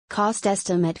Cost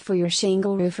estimate for your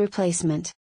shingle roof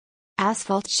replacement.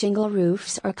 Asphalt shingle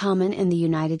roofs are common in the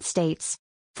United States.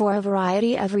 For a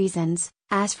variety of reasons,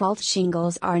 asphalt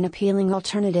shingles are an appealing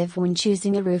alternative when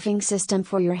choosing a roofing system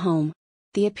for your home.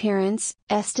 The appearance,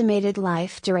 estimated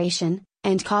life duration,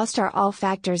 and cost are all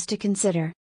factors to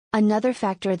consider. Another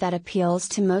factor that appeals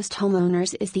to most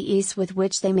homeowners is the ease with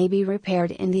which they may be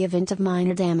repaired in the event of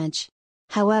minor damage.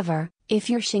 However, if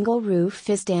your shingle roof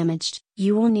is damaged,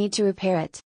 you will need to repair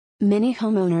it. Many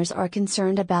homeowners are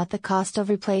concerned about the cost of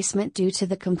replacement due to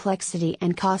the complexity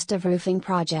and cost of roofing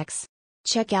projects.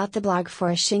 Check out the blog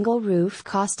for a shingle roof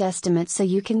cost estimate so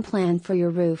you can plan for your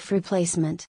roof replacement.